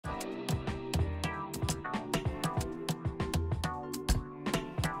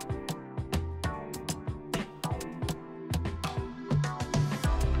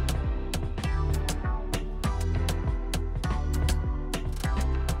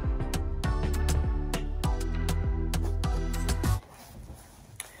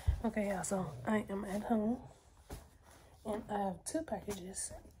Okay, y'all, so I am at home and I have 2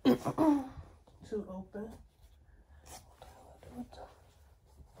 packages to open.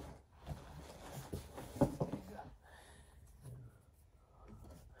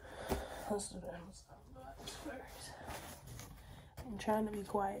 Let's do the Amazon box first. I'm trying to be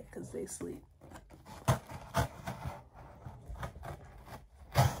quiet because they sleep.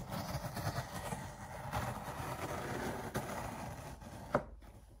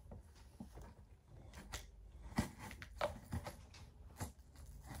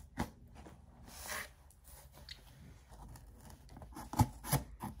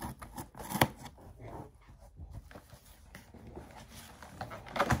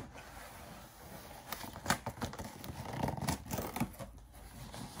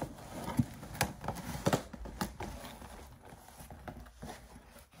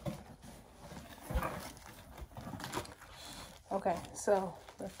 Okay, so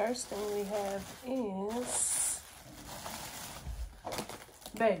the first thing we have is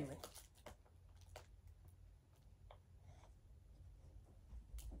Bailey.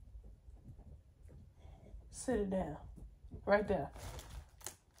 Sit it down. Right there.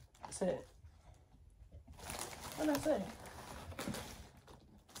 Sit. What did I say?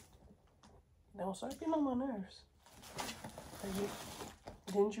 Don't start getting on my nerves.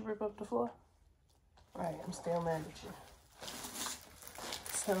 Didn't you rip up the floor? Right, I'm still mad at you.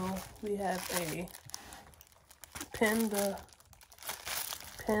 So we have a pin the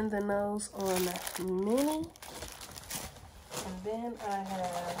nose on Minnie, and then I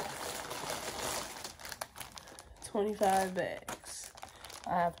have 25 bags.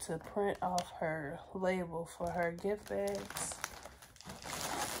 I have to print off her label for her gift bags,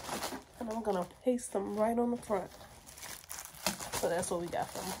 and I'm gonna paste them right on the front. So that's what we got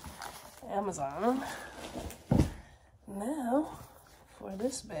from Amazon. Now for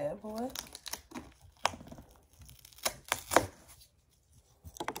this bad boy,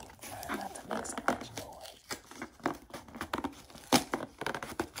 try not to make so much noise.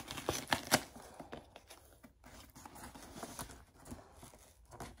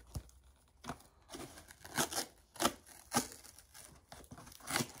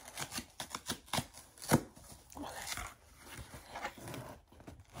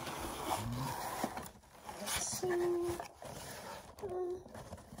 Let's see.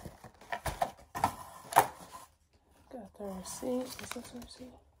 Got the receipt. Is this the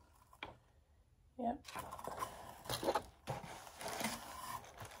receipt? Yep.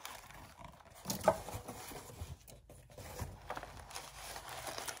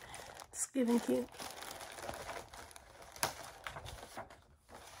 It's getting cute.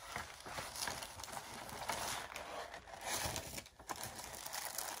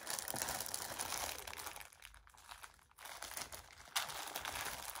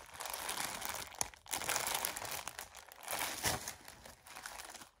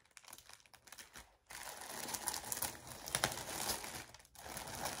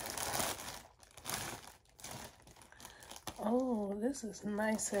 Oh, this is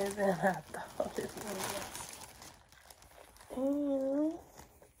nicer than I thought it was. And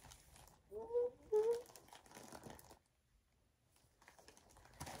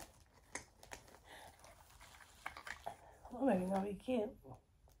oh, maybe gonna be cute.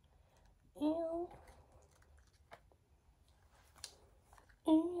 Ew.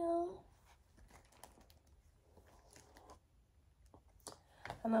 Ew.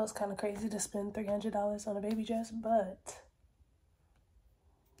 I know it's kind of crazy to spend $300 on a baby dress, but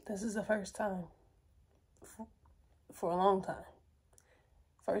this is the first time for a long time.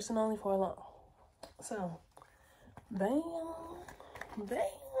 First and only for a long. So, bam, bam.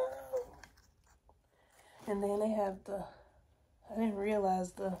 And then they have I didn't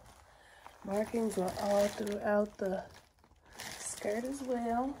realize the markings were all throughout the skirt as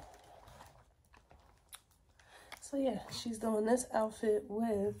well. So yeah, she's doing this outfit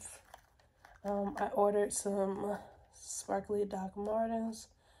with, I ordered some sparkly Doc Martens.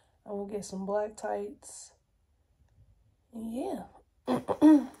 I'm gonna get some black tights. Yeah,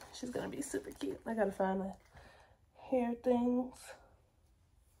 she's gonna be super cute. I gotta find the hair things.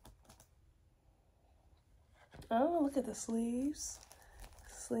 Oh, look at the sleeves.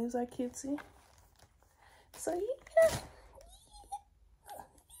 Sleeves are cutesy. So yeah.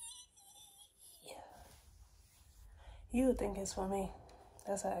 You would think it's for me.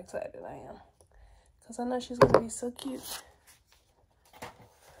 That's how excited I am. Because I know she's going to be so cute.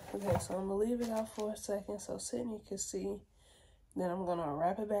 Okay, so I'm going to leave it out for a second so Sydney can see. Then I'm going to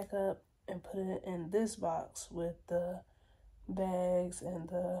wrap it back up and put it in this box with the bags and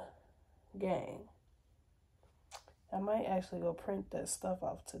the gang. I might actually go print that stuff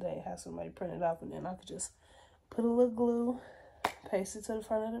off today, have somebody print it off, and then I could just put a little glue, paste it to the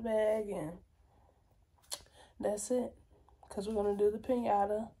front of the bag, and that's it. Because we're going to do the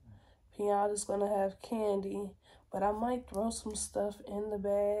piñata. Piñata's going to have candy, but I might throw some stuff in the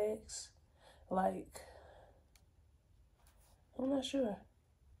bags. Like, I'm not sure.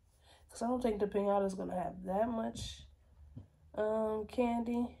 Because I don't think the piñata's going to have that much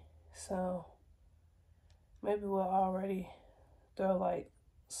candy. So maybe we'll already throw like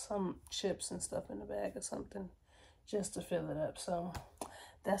some chips and stuff in the bag or something just to fill it up. So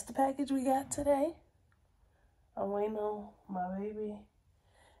that's the package we got today. I'm waiting on my baby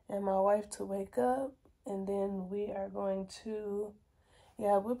and my wife to wake up, and then we are going to,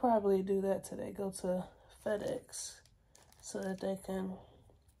 yeah, we'll probably do that today. Go to FedEx so that they can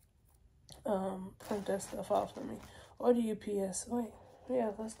print that stuff off for me. Or the UPS. Wait,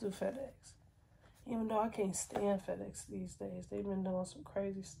 yeah, let's do FedEx. Even though I can't stand FedEx these days. They've been doing some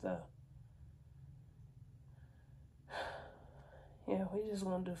crazy stuff. Yeah, we just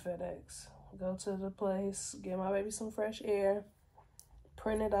want to do FedEx. Go to the place, get my baby some fresh air,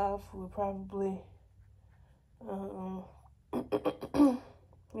 print it off. We'll probably,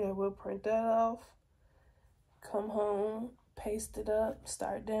 yeah, we'll print that off, come home, paste it up,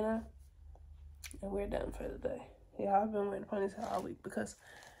 start dinner, and we're done for the day. Yeah, I've been wearing ponytail all week because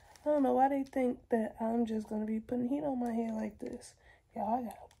I don't know why they think that I'm just going to be putting heat on my hair like this. Y'all, I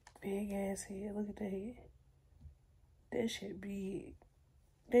got a big ass head. Look at the head. That shit big.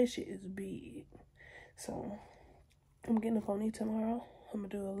 That shit is big. So, I'm getting a pony tomorrow. I'm going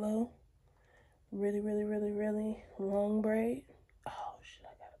to do a low. Really long braid. Oh, shit,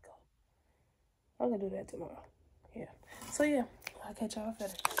 I got to go. I'm going to do that tomorrow. Yeah. So, yeah, I'll catch y'all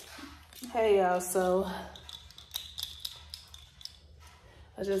later. Hey, y'all, so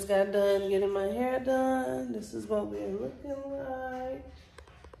I just got done getting my hair done. This is what we're looking like.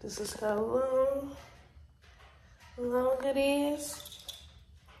 This is how long it is.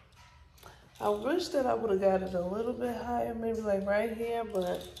 I wish that I would have got it a little bit higher, maybe like right here,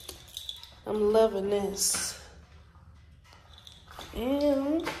 but I'm loving this.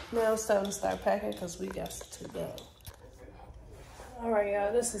 And now it's time to start packing because we got to go. All right,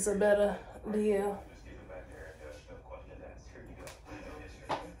 y'all, this is a better deal.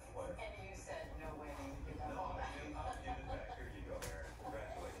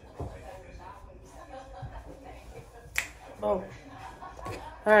 Oh.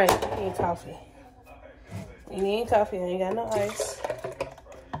 All right, you need coffee. You need coffee. I ain't got no ice.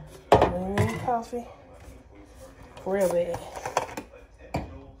 You need coffee. Real bad.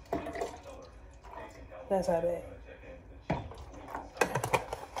 That's how bad.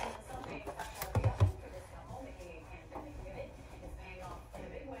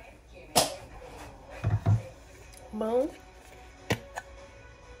 Boom.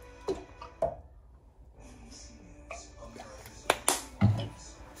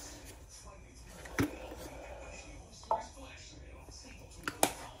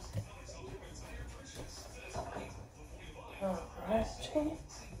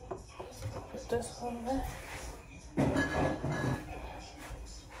 Put this on there.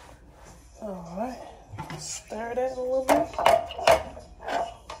 All right. Stir that a little bit.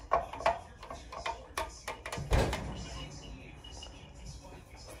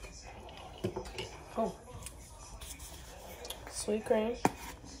 Oh. Sweet cream.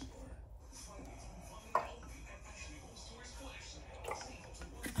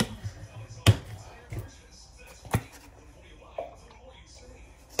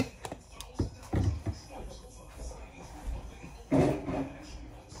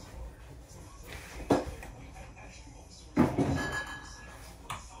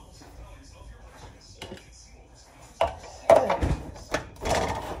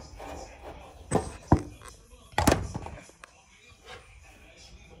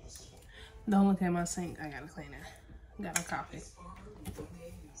 Don't look at my sink. I gotta clean it. Got a coffee.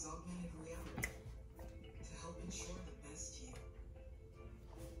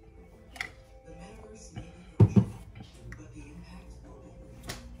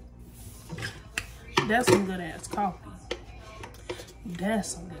 That's some good ass coffee. That's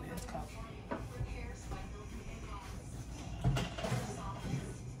some good ass coffee.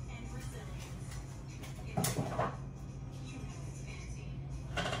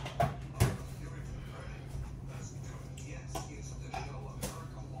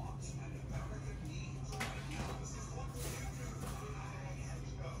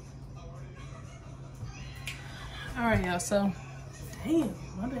 All right, y'all, so, damn,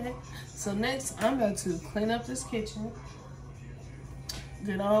 my bad. So next, I'm about to clean up this kitchen,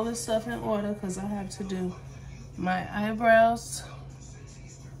 get all this stuff in order, because I have to do my eyebrows,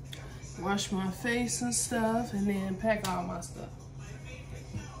 wash my face and stuff, and then pack all my stuff.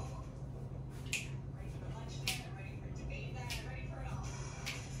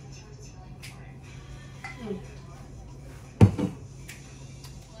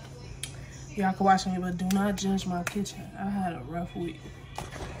 Y'all can watch me, but do not judge my kitchen. I had a rough week.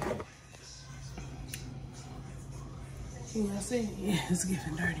 Can y'all see? Yeah, it's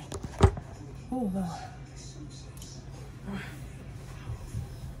getting dirty. Oh, Lord.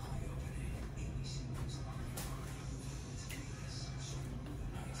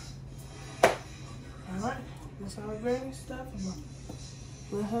 Alright, that's our baby stuff.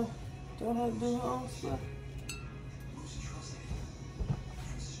 Let her do her own stuff.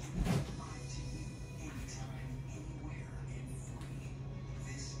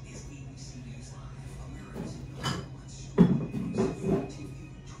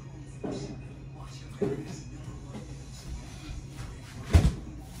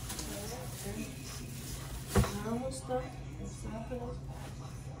 Stuff.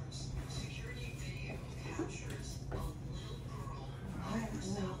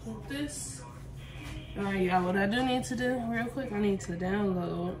 Put this. Alright, y'all, what I do need to do real quick, I need to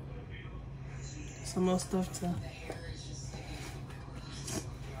download some more stuff to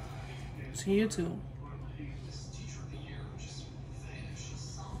YouTube.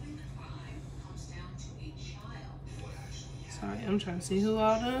 Sorry, I'm trying to see who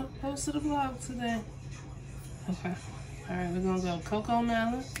all done posted a vlog today. Okay. Alright, we're gonna go Coco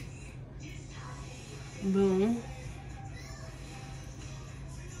Melon. Boom.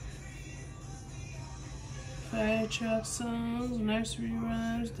 Fire truck songs, nursery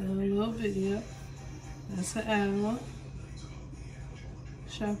rhymes, download video. That's an hour.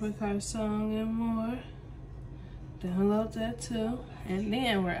 Shopper car song and more. Download that too. And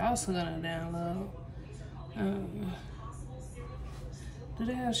then we're also gonna download. Do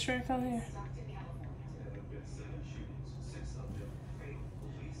they have Shrek on here?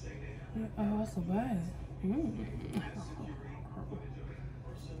 Oh, I could buy it. I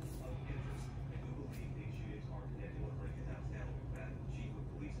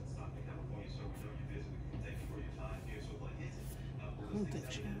don't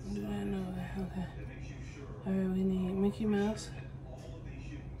think she can do that. No way. Okay. Alright, we need Mickey Mouse.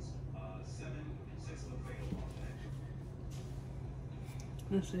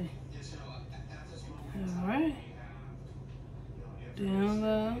 Let's see. Alright.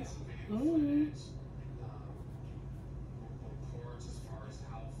 Download. Ooh.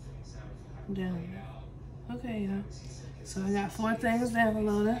 Download. Okay, y'all. So I got 4 things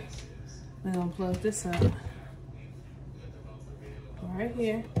downloaded. We're gonna plug this up. Right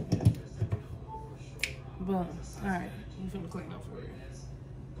here. Boom. Alright, I'm gonna clean up for you.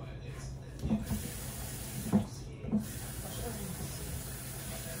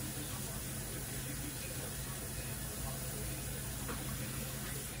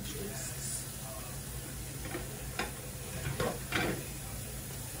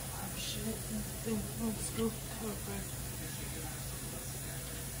 Let's go. Okay.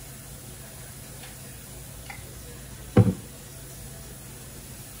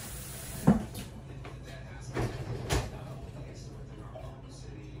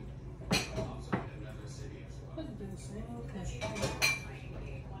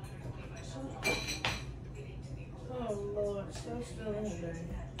 Oh Lord, so still in there.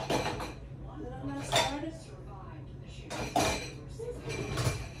 Did I not start it?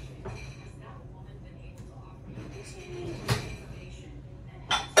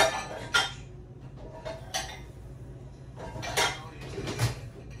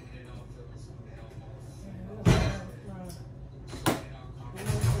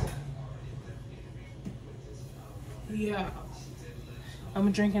 Yeah,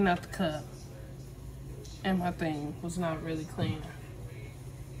 I'm drinking out the cup, and my thing was not really clean.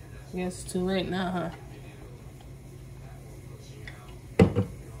 I guess it's too late now, huh?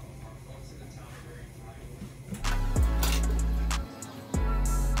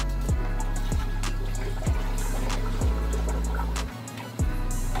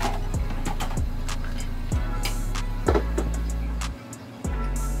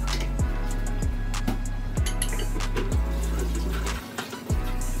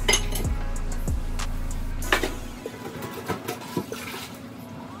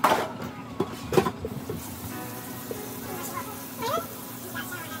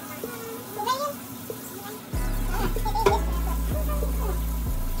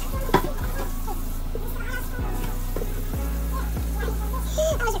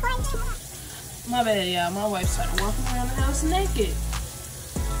 My bad, y'all. My wife started walking around the house naked.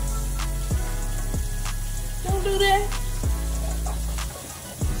 Don't do that?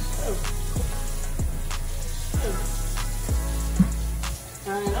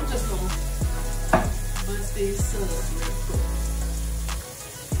 Alright, I'm just gonna bust these subs real quick.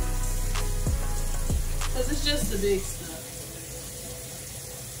 Cause it's just the big stuff.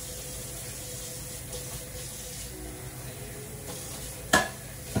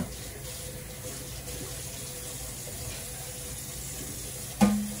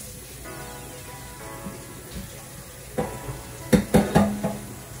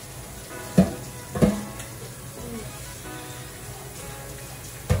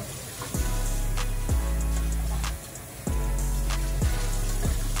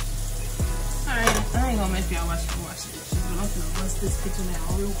 I ain't gonna make y'all watch the dishes, but I'm gonna bust this kitchen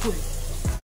out real quick.